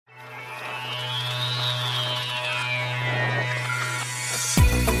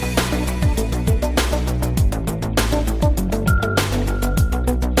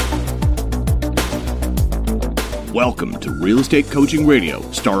Welcome to Real Estate Coaching Radio,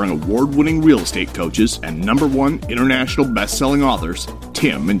 starring award-winning real estate coaches and #1 international best-selling authors,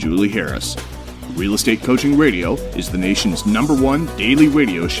 Tim and Julie Harris. Real Estate Coaching Radio is the nation's #1 daily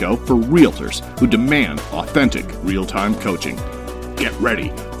radio show for realtors who demand authentic, real-time coaching. Get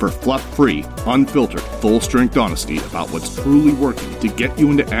ready for fluff-free, unfiltered, full-strength honesty about what's truly working to get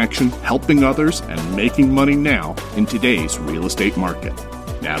you into action, helping others, and making money now in today's real estate market.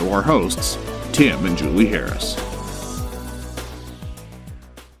 Now to our hosts, Tim and Julie Harris.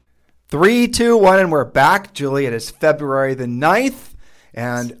 3, 2, 1, and we're back. Julie, it is February the 9th,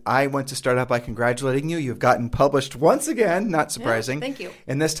 and I want to start out by congratulating you. You've gotten published once again, not surprising. Yeah, thank you.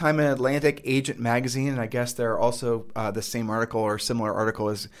 And this time in Atlantic Agent Magazine, and I guess they're also the same article or similar article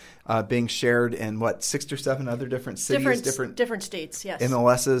is being shared in, 6 or 7 other different cities? Different states, yes.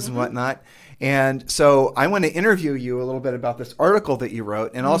 MLSs and whatnot. And so I want to interview you a little bit about this article that you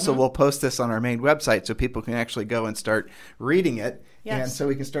wrote, and also we'll post this on our main website so people can actually go and start reading it. Yes. And so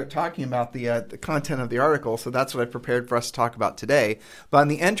we can start talking about the content of the article. So that's what I prepared for us to talk about today. But in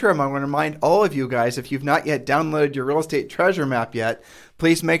the interim, I want to remind all of you guys, if you've not yet downloaded your real estate treasure map yet,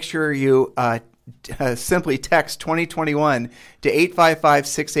 please make sure you simply text 2021 to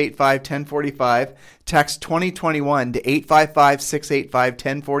 855-685-1045. Text 2021 to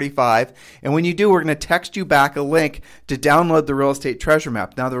 855-685-1045. And when you do, we're going to text you back a link to download the Real Estate Treasure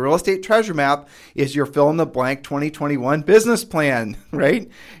Map. Now, the Real Estate Treasure Map is your fill-in-the-blank 2021 business plan, right?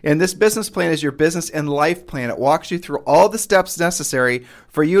 And this business plan is your business and life plan. It walks you through all the steps necessary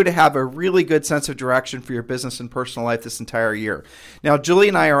for you to have a really good sense of direction for your business and personal life this entire year. Now, Julie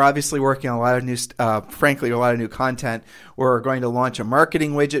and I are obviously working on a lot of new content. We're going to launch a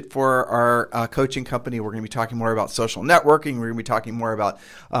marketing widget for our coaching company. We're going to be talking more about social networking. We're going to be talking more about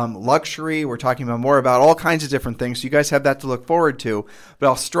luxury. We're talking about more about all kinds of different things. So you guys have that to look forward to. But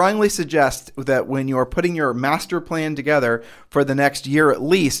I'll strongly suggest that when you're putting your master plan together for the next year at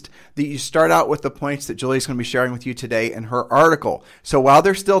least, that you start out with the points that Julie's going to be sharing with you today in her article. So while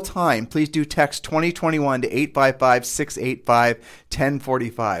there's still time, please do text 2021 to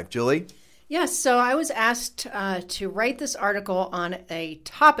 855-685-1045. Julie? Yes, so I was asked to write this article on a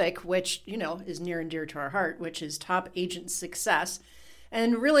topic which, is near and dear to our heart, which is top agent success.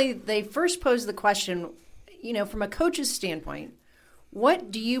 And really, they first posed the question, from a coach's standpoint, what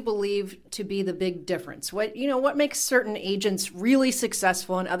do you believe to be the big difference? What makes certain agents really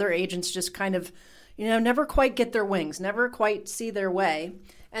successful and other agents just kind of, never quite get their wings, never quite see their way?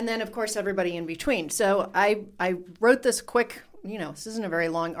 And then, of course, everybody in between. So I wrote this quick, this isn't a very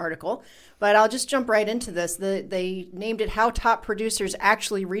long article, but I'll just jump right into this. They named it How Top Producers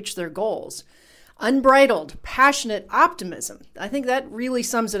Actually Reach Their Goals. Unbridled, passionate optimism. I think that really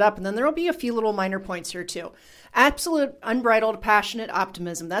sums it up. And then there will be a few little minor points here too. Absolute unbridled, passionate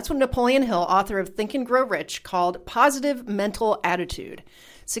optimism. That's what Napoleon Hill, author of Think and Grow Rich, called positive mental attitude.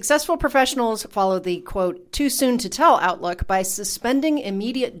 Successful professionals follow the, quote, too soon to tell outlook by suspending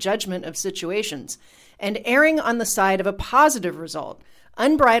immediate judgment of situations and erring on the side of a positive result.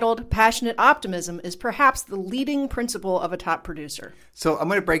 Unbridled, passionate optimism is perhaps the leading principle of a top producer. So I'm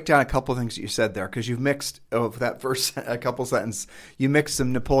going to break down a couple of things that you said there, because you've mixed, that first a couple sentences, you mixed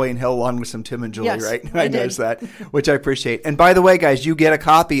some Napoleon Hill along with some Tim and Julie, yes, right? I noticed that, which I appreciate. And by the way, guys, you get a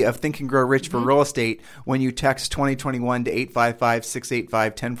copy of Think and Grow Rich for Real Estate when you text 2021 to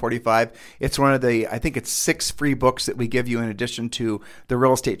 855-685-1045. It's one of the, I think it's 6 free books that we give you in addition to the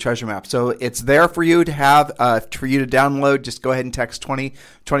Real Estate Treasure Map. So it's there for you to have, for you to download. Just go ahead and text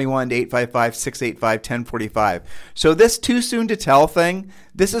 2021 to 855-685-1045. So this too soon to tell thing,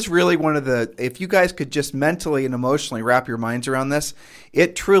 this is really one of the, if you guys could just mentally and emotionally wrap your minds around this,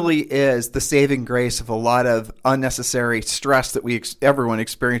 it truly is the saving grace of a lot of unnecessary stress that everyone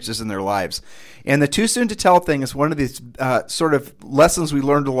experiences in their lives. And the too soon to tell thing is one of these sort of lessons we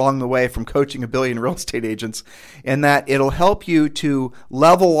learned along the way from coaching a billion real estate agents, in that it'll help you to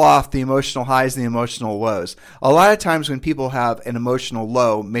level off the emotional highs and the emotional lows. A lot of times when people have an emotional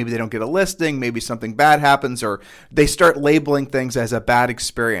low, maybe they don't get a listing, maybe something bad happens, or they start labeling things as a bad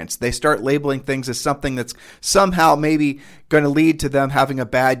experience. They start labeling things as something that's somehow maybe going to lead to them having a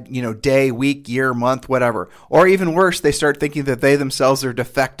bad, day, week, year, month, whatever. Or even worse, they start thinking that they themselves are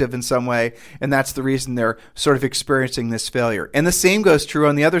defective in some way, and that's the reason they're sort of experiencing this failure. And the same goes true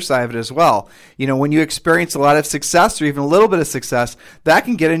on the other side of it as well. When you experience a lot of success or even a little bit of success, that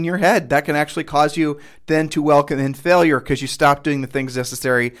can get in your head. That can actually cause you then to welcome in failure because you stop doing the things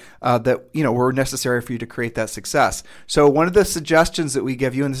necessary that were necessary for you to create that success. So one of the suggestions that we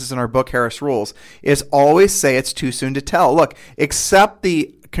give you, and this is in our book, Harris Rules, is always say it's too soon to tell. Look, accept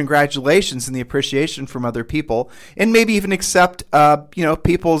the congratulations and the appreciation from other people, and maybe even accept,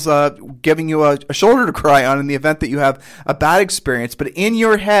 people's giving you a shoulder to cry on in the event that you have a bad experience. But in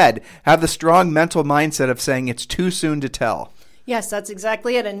your head, have the strong mental mindset of saying it's too soon to tell. Yes, that's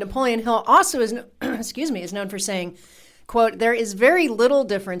exactly it. And Napoleon Hill also is, is known for saying, quote, "There is very little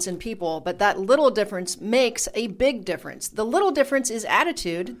difference in people, but that little difference makes a big difference. The little difference is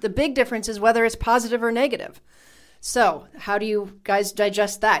attitude. The big difference is whether it's positive or negative." So how do you guys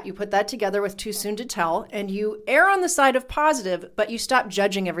digest that? You put that together with too soon to tell, and you err on the side of positive, but you stop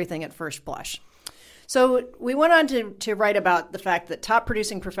judging everything at first blush. So we went on to write about the fact that top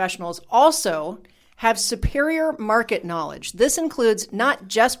producing professionals also have superior market knowledge. This includes not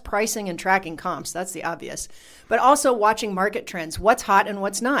just pricing and tracking comps, that's the obvious, but also watching market trends, what's hot and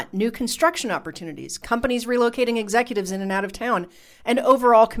what's not, new construction opportunities, companies relocating executives in and out of town, and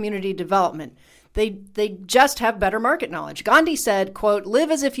overall community development. They just have better market knowledge. Gandhi said, quote, "Live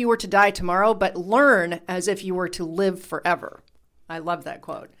as if you were to die tomorrow, but learn as if you were to live forever." I love that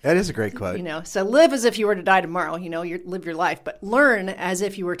quote. That is a great quote. So live as if you were to die tomorrow, live your life, but learn as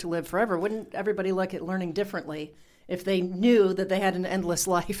if you were to live forever. Wouldn't everybody look at learning differently if they knew that they had an endless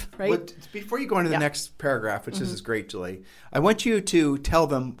life, right? Well, before you go into the next paragraph, which this is great, Julie, I want you to tell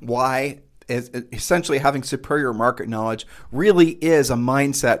them why essentially having superior market knowledge really is a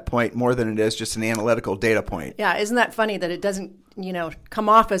mindset point more than it is just an analytical data point. Yeah, isn't that funny that it doesn't, come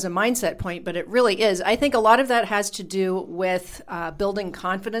off as a mindset point, but it really is. I think a lot of that has to do with building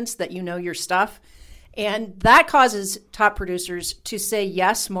confidence that you know your stuff. And that causes top producers to say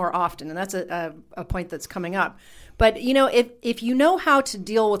yes more often. And that's a point that's coming up. But, if you know how to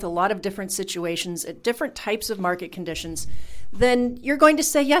deal with a lot of different situations at different types of market conditions, then you're going to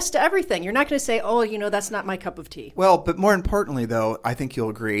say yes to everything. You're not going to say, oh, that's not my cup of tea. Well, but more importantly, though, I think you'll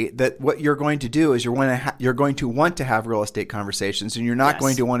agree that what you're going to do is you're going to want to have real estate conversations, and you're not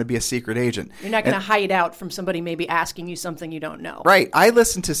going to want to be a secret agent. You're not going to hide out from somebody maybe asking you something you don't know. Right. I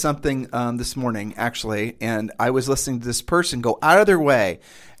listened to something this morning, actually, and I was listening to this person go out of their way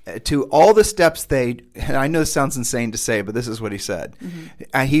to all the steps and I know this sounds insane to say, but this is what he said.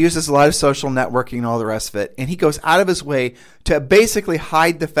 Mm-hmm. He uses a lot of social networking and all the rest of it, and he goes out of his way to basically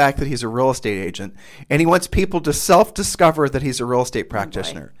hide the fact that he's a real estate agent, and he wants people to self-discover that he's a real estate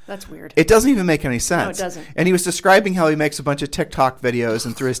practitioner. That's weird. It doesn't even make any sense. No, it doesn't. And he was describing how he makes a bunch of TikTok videos,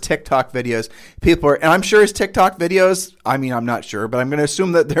 and through his TikTok videos, and I'm sure his TikTok videos, I'm not sure, but I'm going to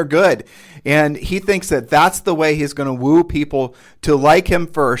assume that they're good. And he thinks that that's the way he's going to woo people to like him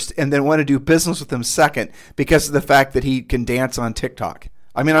first and then want to do business with him second because of the fact that he can dance on TikTok.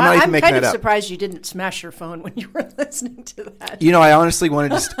 I'm not even making that up. I'm kind of surprised you didn't smash your phone when you were listening to that. I honestly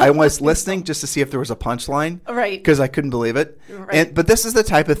I was listening just to see if there was a punchline. Right. Because I couldn't believe it. Right. But this is the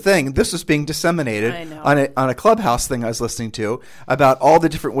type of thing. This was being disseminated on a Clubhouse thing I was listening to about all the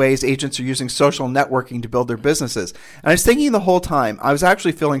different ways agents are using social networking to build their businesses. And I was thinking the whole time, I was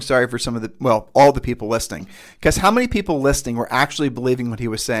actually feeling sorry for all the people listening. Because how many people listening were actually believing what he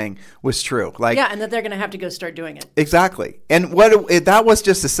was saying was true? And that they're going to have to go start doing it. Exactly. And that was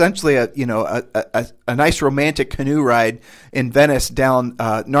just essentially a nice romantic canoe ride in Venice down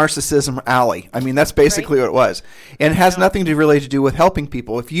Narcissism Alley. That's basically what it was. And it has nothing to really to do with helping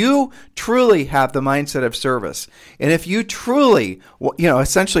people. If you truly have the mindset of service, and if you truly,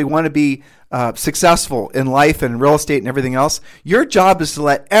 essentially want to be successful in life and real estate and everything else, your job is to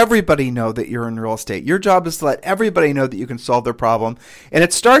let everybody know that you're in real estate. Your job is to let everybody know that you can solve their problem. And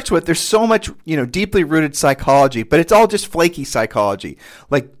it starts with, there's so much, deeply rooted psychology, but it's all just flaky psychology.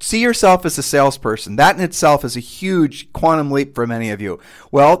 Like, see yourself as a salesperson. That in itself is a huge quantum leap for many of you.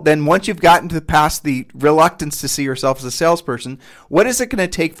 Well, then once you've gotten past the reluctance to see yourself as a salesperson, what is it going to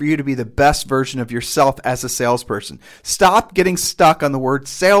take for you to be the best version of yourself as a salesperson? Stop getting stuck on the word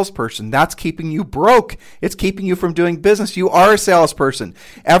salesperson. That's keeping you broke. It's keeping you from doing business. You are a salesperson.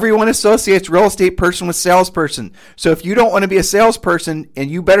 Everyone associates real estate person with salesperson. So if you don't want to be a salesperson, and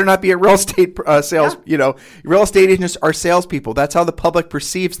you better not be a real estate real estate agents are salespeople. That's how the public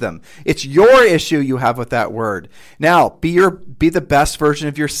perceives them. It's your issue you have with that word. Now, be the best version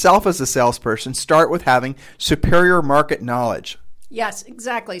of yourself as a salesperson. Start with having superior market knowledge. Yes,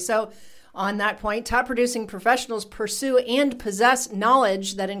 exactly. So on that point, top producing professionals pursue and possess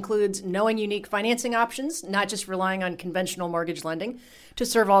knowledge that includes knowing unique financing options, not just relying on conventional mortgage lending to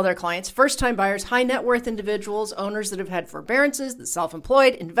serve all their clients, first-time buyers, high net worth individuals, owners that have had forbearances, the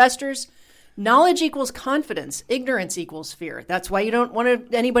self-employed, investors. Knowledge equals confidence. Ignorance equals fear. That's why you don't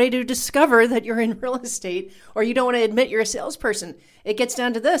want anybody to discover that you're in real estate, or you don't want to admit you're a salesperson. It gets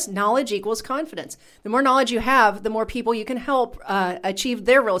down to this. Knowledge equals confidence. The more knowledge you have, the more people you can help achieve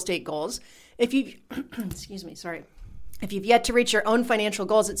their real estate goals. If you, excuse me, sorry. If you've yet to reach your own financial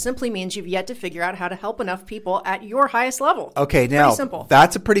goals, it simply means you've yet to figure out how to help enough people at your highest level. Okay, now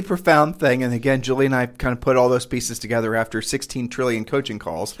that's a pretty profound thing. And again, Julie and I kind of put all those pieces together after 16 trillion coaching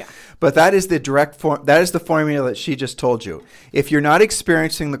calls. Yeah. But that is the that is the formula that she just told you. If you're not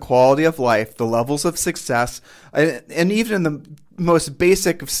experiencing the quality of life, the levels of success, and even in the most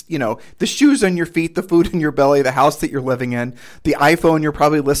basic, the shoes on your feet, the food in your belly, the house that you're living in, the iPhone you're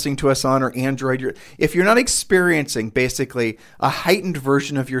probably listening to us on, or Android. If you're not experiencing basically a heightened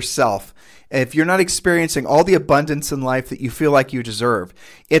version of yourself, if you're not experiencing all the abundance in life that you feel like you deserve,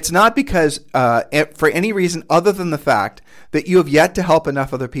 it's not because for any reason other than the fact that you have yet to help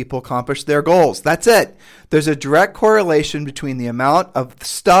enough other people accomplish their goals. That's it. There's a direct correlation between the amount of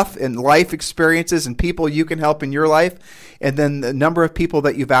stuff and life experiences and people you can help in your life and then the number of people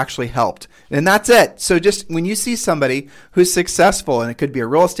that you've actually helped. And that's it. So just when you see somebody who's successful, and it could be a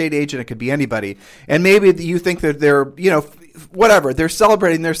real estate agent, it could be anybody, and maybe you think that they're, whatever, they're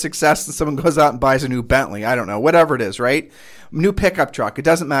celebrating their success and someone goes out and buys a new Bentley, I don't know, whatever it is, right? New pickup truck, it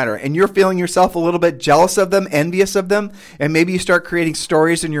doesn't matter. And you're feeling yourself a little bit jealous of them, envious of them, and maybe you start creating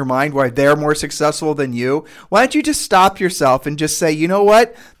stories in your mind why they're more successful than you. Why don't you just stop yourself and just say, you know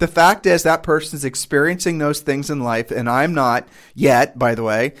what? The fact is that person's experiencing those things in life, and I'm not yet, by the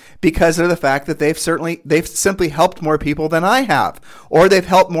way, because of the fact that they've simply helped more people than I have, or they've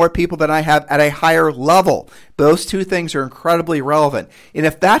helped more people than I have at a higher level. Those two things are incredibly relevant. And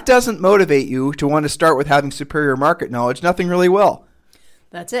if that doesn't motivate you to want to start with having superior market knowledge, nothing really will.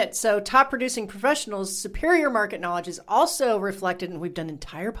 That's it. So top producing professionals' superior market knowledge is also reflected, and we've done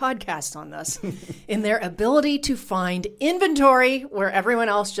entire podcasts on this, in their ability to find inventory where everyone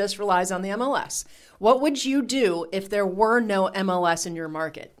else just relies on the MLS. What would you do if there were no MLS in your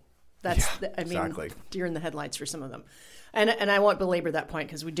market? Exactly. Deer in the headlights for some of them. And I won't belabor that point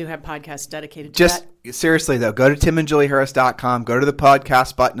because we do have podcasts dedicated to that. Seriously, though, go to timandjulieharris.com, go to the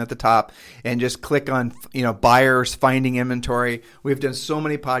podcast button at the top, and just click on, buyers, finding inventory. We've done so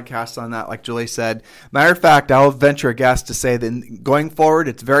many podcasts on that, like Julie said. Matter of fact, I'll venture a guess to say that going forward,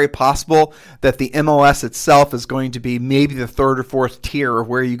 it's very possible that the MLS itself is going to be maybe the third or fourth tier of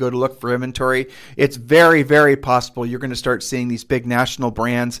where you go to look for inventory. It's very, very possible you're going to start seeing these big national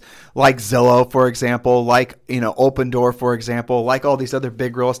brands like Zillow, for example, like, Opendoor, for example, like all these other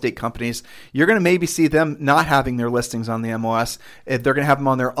big real estate companies. You're going to maybe see them not having their listings on the MLS. They're going to have them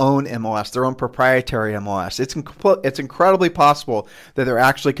on their own MLS, their own proprietary MLS. It's incredibly possible that there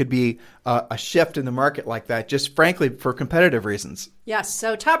actually could be a shift in the market like that, just frankly for competitive reasons. Yes.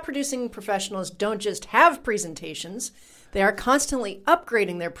 So top producing professionals don't just have presentations. They are constantly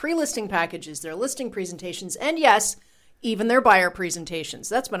upgrading their pre-listing packages, their listing presentations, and yes, even their buyer presentations.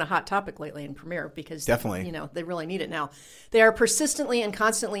 That's been a hot topic lately in Premier because definitely, they really need it now. They are persistently and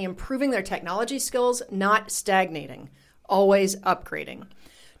constantly improving their technology skills, not stagnating, always upgrading.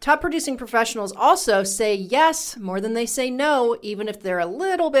 Top producing professionals also say yes more than they say no, even if they're a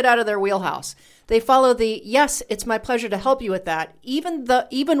little bit out of their wheelhouse. They follow the, yes, it's my pleasure to help you with that,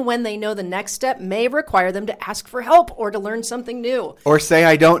 even when they know the next step may require them to ask for help or to learn something new. Or say,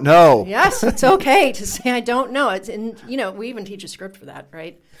 I don't know. Yes, it's okay to say, I don't know. We even teach a script for that,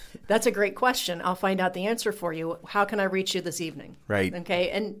 right? That's a great question. I'll find out the answer for you. How can I reach you this evening? Right. Okay.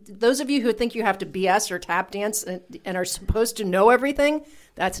 And those of you who think you have to BS or tap dance and are supposed to know everything,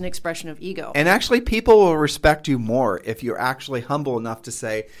 that's an expression of ego. And actually, people will respect you more if you're actually humble enough to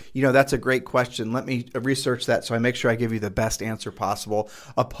say, that's a great question. Let me research that so I make sure I give you the best answer possible,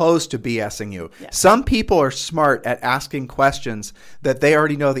 opposed to BSing you. Yeah. Some people are smart at asking questions that they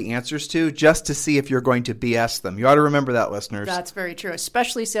already know the answers to just to see if you're going to BS them. You ought to remember that, listeners. That's very true.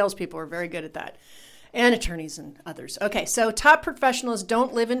 Especially salespeople are very good at that. And attorneys and others. Okay, so top professionals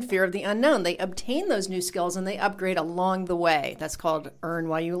don't live in fear of the unknown. They obtain those new skills and they upgrade along the way. That's called earn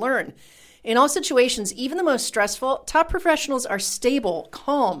while you learn. In all situations, even the most stressful, top professionals are stable,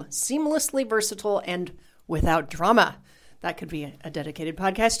 calm, seamlessly versatile, and without drama. That could be a dedicated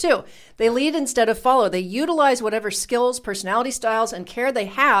podcast too. They lead instead of follow. They utilize whatever skills, personality styles, and care they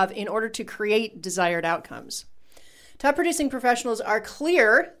have in order to create desired outcomes. Top producing professionals are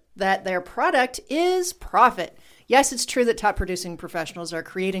clear that their product is profit. Yes, it's true that top producing professionals are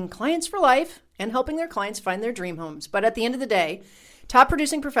creating clients for life and helping their clients find their dream homes. But at the end of the day, top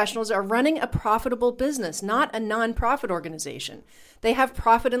producing professionals are running a profitable business, not a nonprofit organization. They have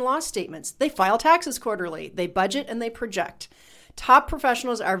profit and loss statements. They file taxes quarterly. They budget and they project. Top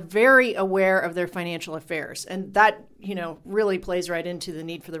professionals are very aware of their financial affairs. And that, really plays right into the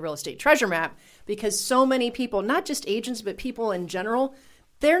need for the real estate treasure map because so many people, not just agents, but people in general,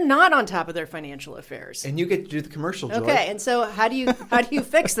 They're not on top of their financial affairs. And you get to do the commercial, Joy. Okay, and so how do you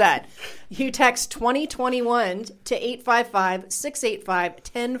fix that? You text 2021 to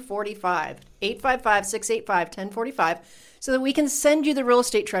 855-685-1045. 855-685-1045 so that we can send you the real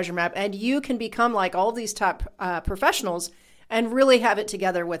estate treasure map and you can become like all these top professionals and really have it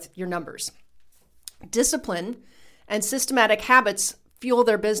together with your numbers. Discipline and systematic habits fuel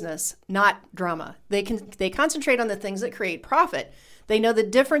their business, not drama. They concentrate on the things that create profit. They know the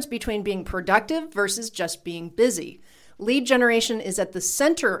difference between being productive versus just being busy. Lead generation is at the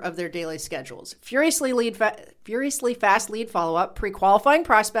center of their daily schedules. Furiously fast lead follow-up, pre-qualifying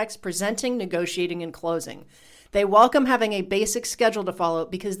prospects, presenting, negotiating, and closing. They welcome having a basic schedule to follow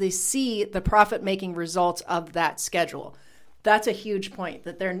because they see the profit-making results of that schedule. That's a huge point,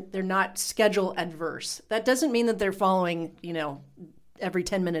 that they're not schedule adverse. That doesn't mean that they're following, every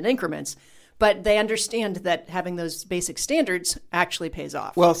 10-minute increments, but they understand that having those basic standards actually pays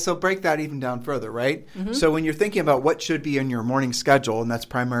off. Well, so break that even down further, right? Mm-hmm. So when you're thinking about what should be in your morning schedule, and that's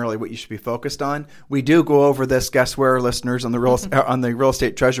primarily what you should be focused on, we do go over this, guess where, listeners, on the real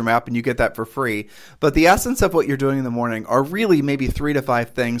estate treasure map, and you get that for free. But the essence of what you're doing in the morning are really maybe 3 to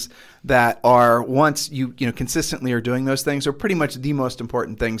 5 things that are, once you consistently are doing those things, are pretty much the most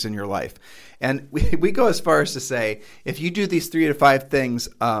important things in your life. And we go as far as to say, if you do these 3 to 5 things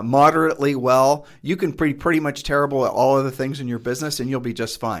moderately well, you can be pretty much terrible at all other things in your business and you'll be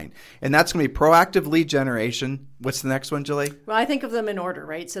just fine. And that's going to be proactive lead generation. What's the next one, Julie? Well, I think of them in order,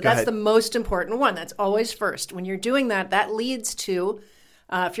 right? So that's the most important one. That's always first. When you're doing that, that leads to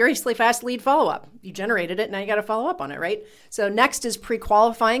furiously fast lead follow-up. You generated it, now you got to follow up on it, right? So next is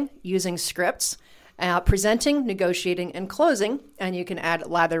pre-qualifying using scripts, presenting, negotiating, and closing, and you can add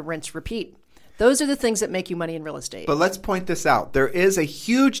lather, rinse, repeat. Those are the things that make you money in real estate. But let's point this out. There is a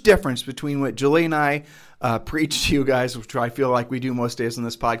huge difference between what Julie and I preach to you guys, which I feel like we do most days on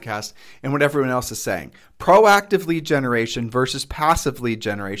this podcast, and what everyone else is saying. Proactive lead generation versus passive lead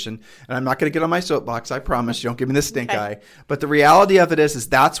generation. And I'm not going to get on my soapbox, I promise. You don't give me the stink eye. But the reality of it is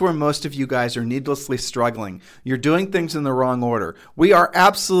that's where most of you guys are needlessly struggling. You're doing things in the wrong order. We are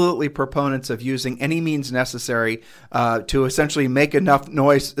absolutely proponents of using any means necessary to essentially make enough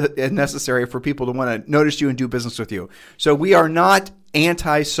noise necessary for people to want to notice you and do business with you. So we are not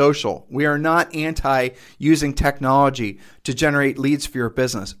anti-social. We are not anti-using technology to generate leads for your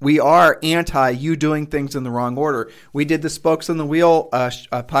business. We are anti-you doing things in the wrong order. We did the Spokes on the Wheel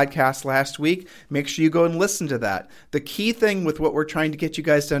podcast last week. Make sure you go and listen to that. The key thing with what we're trying to get you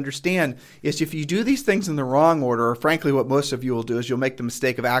guys to understand is if you do these things in the wrong order, or frankly what most of you will do is you'll make the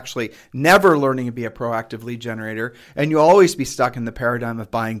mistake of actually never learning to be a proactive lead generator, and you'll always be stuck in the paradigm of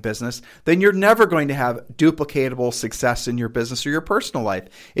buying business, then you're never going to have duplicatable success in your business or your personal life.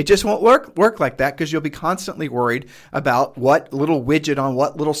 It just won't work like that because you'll be constantly worried about what little widget on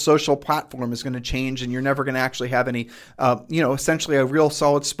what little social platform is going to change, and you're never going to actually have any, essentially a real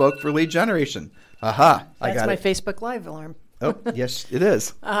solid spoke for lead generation. Aha, I got it. That's my Facebook Live alarm. Oh, yes, it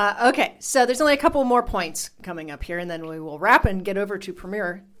is. Okay, so there's only a couple more points coming up here, and then we will wrap and get over to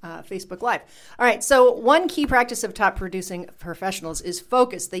Premier Facebook Live. All right, so one key practice of top producing professionals is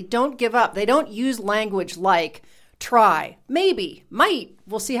focus. They don't give up. They don't use language like try, maybe, might,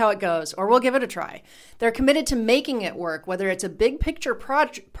 we'll see how it goes, or we'll give it a try. They're committed to making it work, whether it's a big picture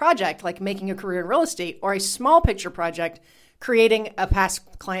project like making a career in real estate or a small picture project creating a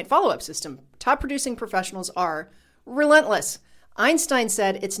past client follow-up system. Top producing professionals are relentless. Einstein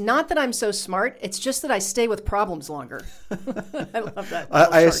said, "It's not that I'm so smart, it's just that I stay with problems longer." I love that.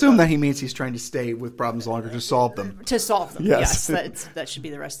 I assume that he means he's trying to stay with problems longer to solve them. To solve them, yes. That should be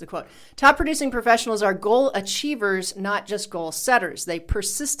the rest of the quote. Top producing professionals are goal achievers, not just goal setters. They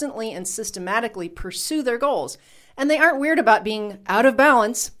persistently and systematically pursue their goals. And they aren't weird about being out of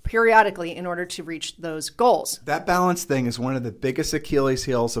balance periodically in order to reach those goals. That balance thing is one of the biggest Achilles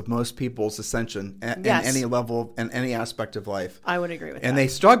heels of most people's ascension in any level and any aspect of life. I would agree with that. And they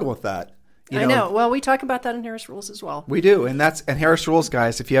struggle with that. I know. Well, we talk about that in Harris Rules as well. We do. And Harris Rules,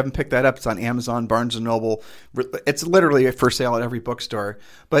 guys, if you haven't picked that up, it's on Amazon, Barnes & Noble. It's literally for sale at every bookstore.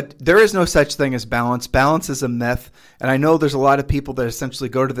 But there is no such thing as balance. Balance is a myth. And I know there's a lot of people that essentially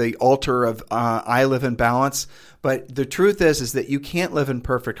go to the altar of I live in balance. But the truth is that you can't live in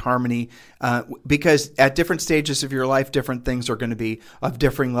perfect harmony because at different stages of your life, different things are going to be of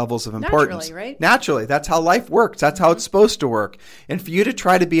differing levels of importance. Naturally, right? Naturally. That's how life works. That's how it's supposed to work. And for you to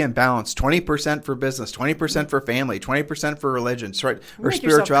try to be in balance, 20% for business, 20% for family, 20% for religion, or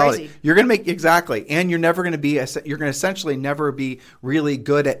spirituality, you're going to make exactly. And you're never going to be, you're going to essentially never be really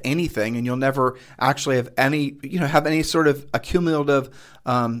good at anything. And you'll never actually have any sort of accumulative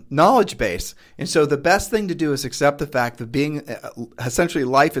knowledge base. And so the best thing to do is accept the fact that being essentially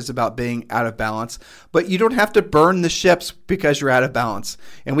life is about being out of balance, but you don't have to burn the ships because you're out of balance.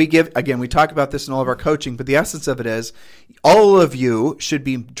 And we talk about this in all of our coaching, but the essence of it is all of you should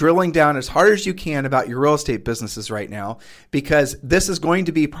be drilling down as hard as you can about your real estate businesses right now, because this is going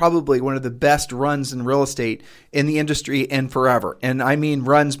to be probably one of the best runs in real estate in the industry and forever. And I mean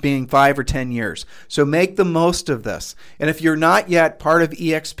runs being 5 or 10 years. So make the most of this. And if you're not yet part of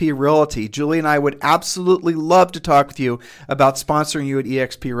eXp Realty, Julie and I would absolutely love to talk with you about sponsoring you at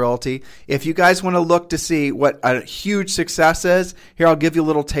eXp Realty. If you guys want to look to see what a huge success is, here, I'll give you a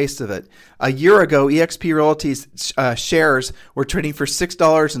little taste of it. A year ago, eXp Realty's shares were trading for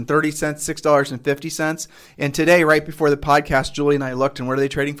 $6.30, $6.50. And today, right before the podcast, Julie and I looked, and what are they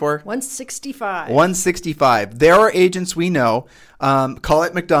trading for? $165. $165. There are agents we know,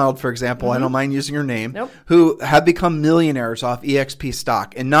 Colette McDonald, for example, I don't mind using her name, who have become millionaires off eXp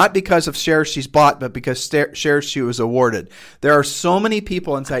stock. And not because of shares she's bought, but because shares she was awarded. There are so many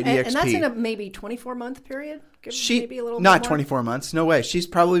people inside eXp. And that's in a maybe 24-month period? Maybe a little bit not more? 24 months. No way. She's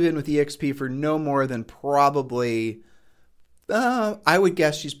probably been with eXp for no more than probably, I would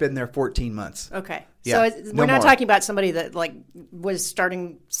guess she's been there 14 months. Okay. Yeah, so we're not talking about somebody that was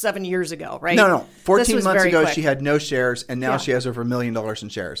starting 7 years ago, right? No. 14 months ago, quick. she had no shares, and now she has over $1 million in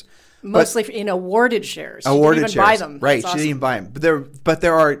shares. Mostly in awarded shares. Awarded she didn't even shares. buy them. Right. That's She didn't even buy them. But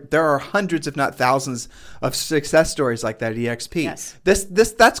there are hundreds, if not thousands, of success stories like that at eXp. Yes.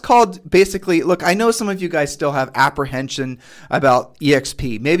 That's called basically, look, I know some of you guys still have apprehension about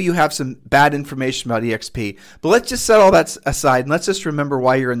eXp. Maybe you have some bad information about eXp. But let's just set all that aside and let's just remember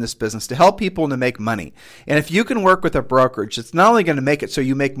why you're in this business, to help people and to make money. And if you can work with a brokerage, it's not only going to make it so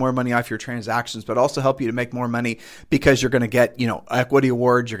you make more money off your transactions, but also help you to make more money because you're going to get, equity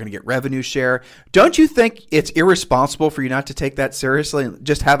awards, you're going to get revenue share. Don't you think it's irresponsible for you not to take that seriously and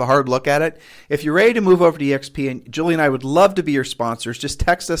just have a hard look at it? If you're ready to move over to eXp, and Julie and I would love to be your sponsors, just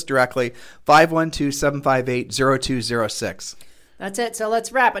text us directly, 512-758-0206. That's it. So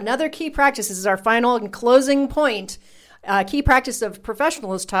let's wrap. Another key practice, this is our final and closing point. Key practice of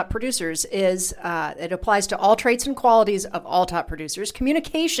professionals, top producers, is it applies to all traits and qualities of all top producers.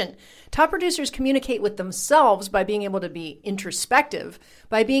 Communication. Top producers communicate with themselves by being able to be introspective,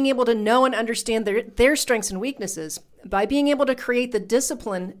 by being able to know and understand their strengths and weaknesses, by being able to create the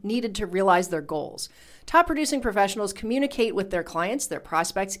discipline needed to realize their goals. Top producing professionals communicate with their clients, their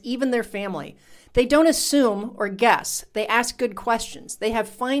prospects, even their family. They don't assume or guess. They ask good questions. They have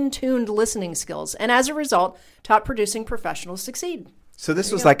fine-tuned listening skills. And as a result, top producing professionals succeed. So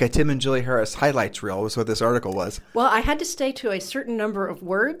this was like a Tim and Julie Harris highlights reel was what this article was. Well, I had to stay to a certain number of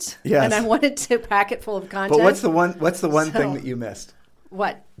words. Yes. And I wanted to pack it full of content. But what's the one thing that you missed?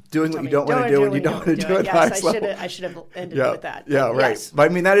 What? Doing what you don't want to do when you don't want to do it. Yes, I should have ended with that. Yeah, right. Yes. But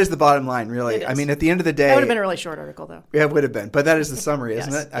I mean, that is the bottom line, really. I mean, at the end of the day... That would have been a really short article, though. Yeah, it would have been. But that is the summary,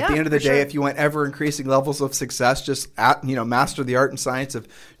 isn't it? At the end of the day, if you want ever-increasing levels of success, just master the art and science of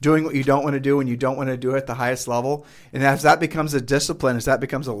doing what you don't want to do when you don't want to do it at the highest level. And as that becomes a discipline, as that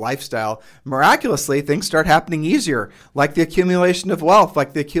becomes a lifestyle, miraculously, things start happening easier, like the accumulation of wealth,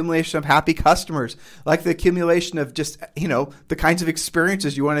 like the accumulation of happy customers, like the accumulation of just, the kinds of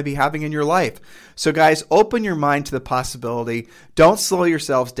experiences you want to be having in your life. So guys, open your mind to the possibility. Don't slow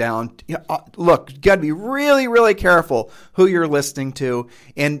yourselves down. Look, you got to be really, really careful who you're listening to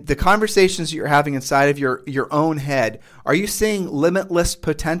and the conversations you're having inside of your own head. Are you seeing limitless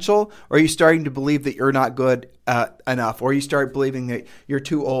potential, or are you starting to believe that you're not good enough, or you start believing that you're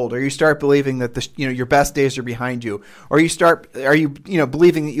too old, or you start believing that your best days are behind you, or are you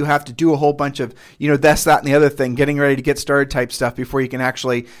believing that you have to do a whole bunch of this, that, and the other thing, getting ready to get started type stuff before you can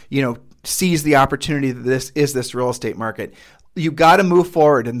actually seize the opportunity that this real estate market. You got to move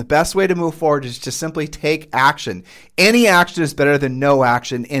forward, and the best way to move forward is to simply take action. Any action is better than no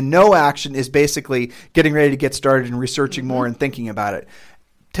action, and no action is basically getting ready to get started and researching more and thinking about it.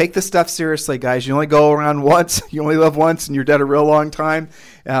 Take this stuff seriously, guys. You only go around once. You only live once, and you're dead a real long time.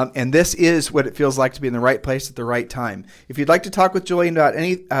 And this is what it feels like to be in the right place at the right time. If you'd like to talk with Julie and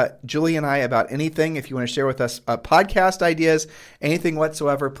I about anything, if you want to share with us podcast ideas, anything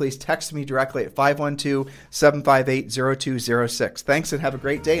whatsoever, please text me directly at 512-758-0206. Thanks, and have a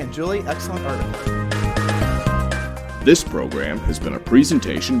great day. And Julie, excellent article. This program has been a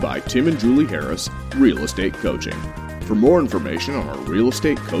presentation by Tim and Julie Harris, Real Estate Coaching. For more information on our real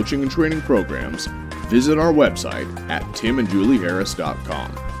estate coaching and training programs, visit our website at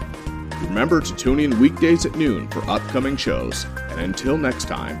timandjulieharris.com. Remember to tune in weekdays at noon for upcoming shows, and until next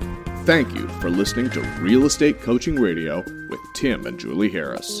time, thank you for listening to Real Estate Coaching Radio with Tim and Julie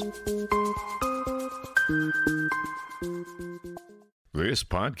Harris. This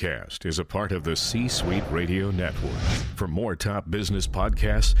podcast is a part of the C-Suite Radio Network. For more top business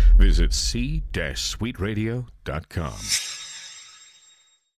podcasts, visit c-suiteradio.com.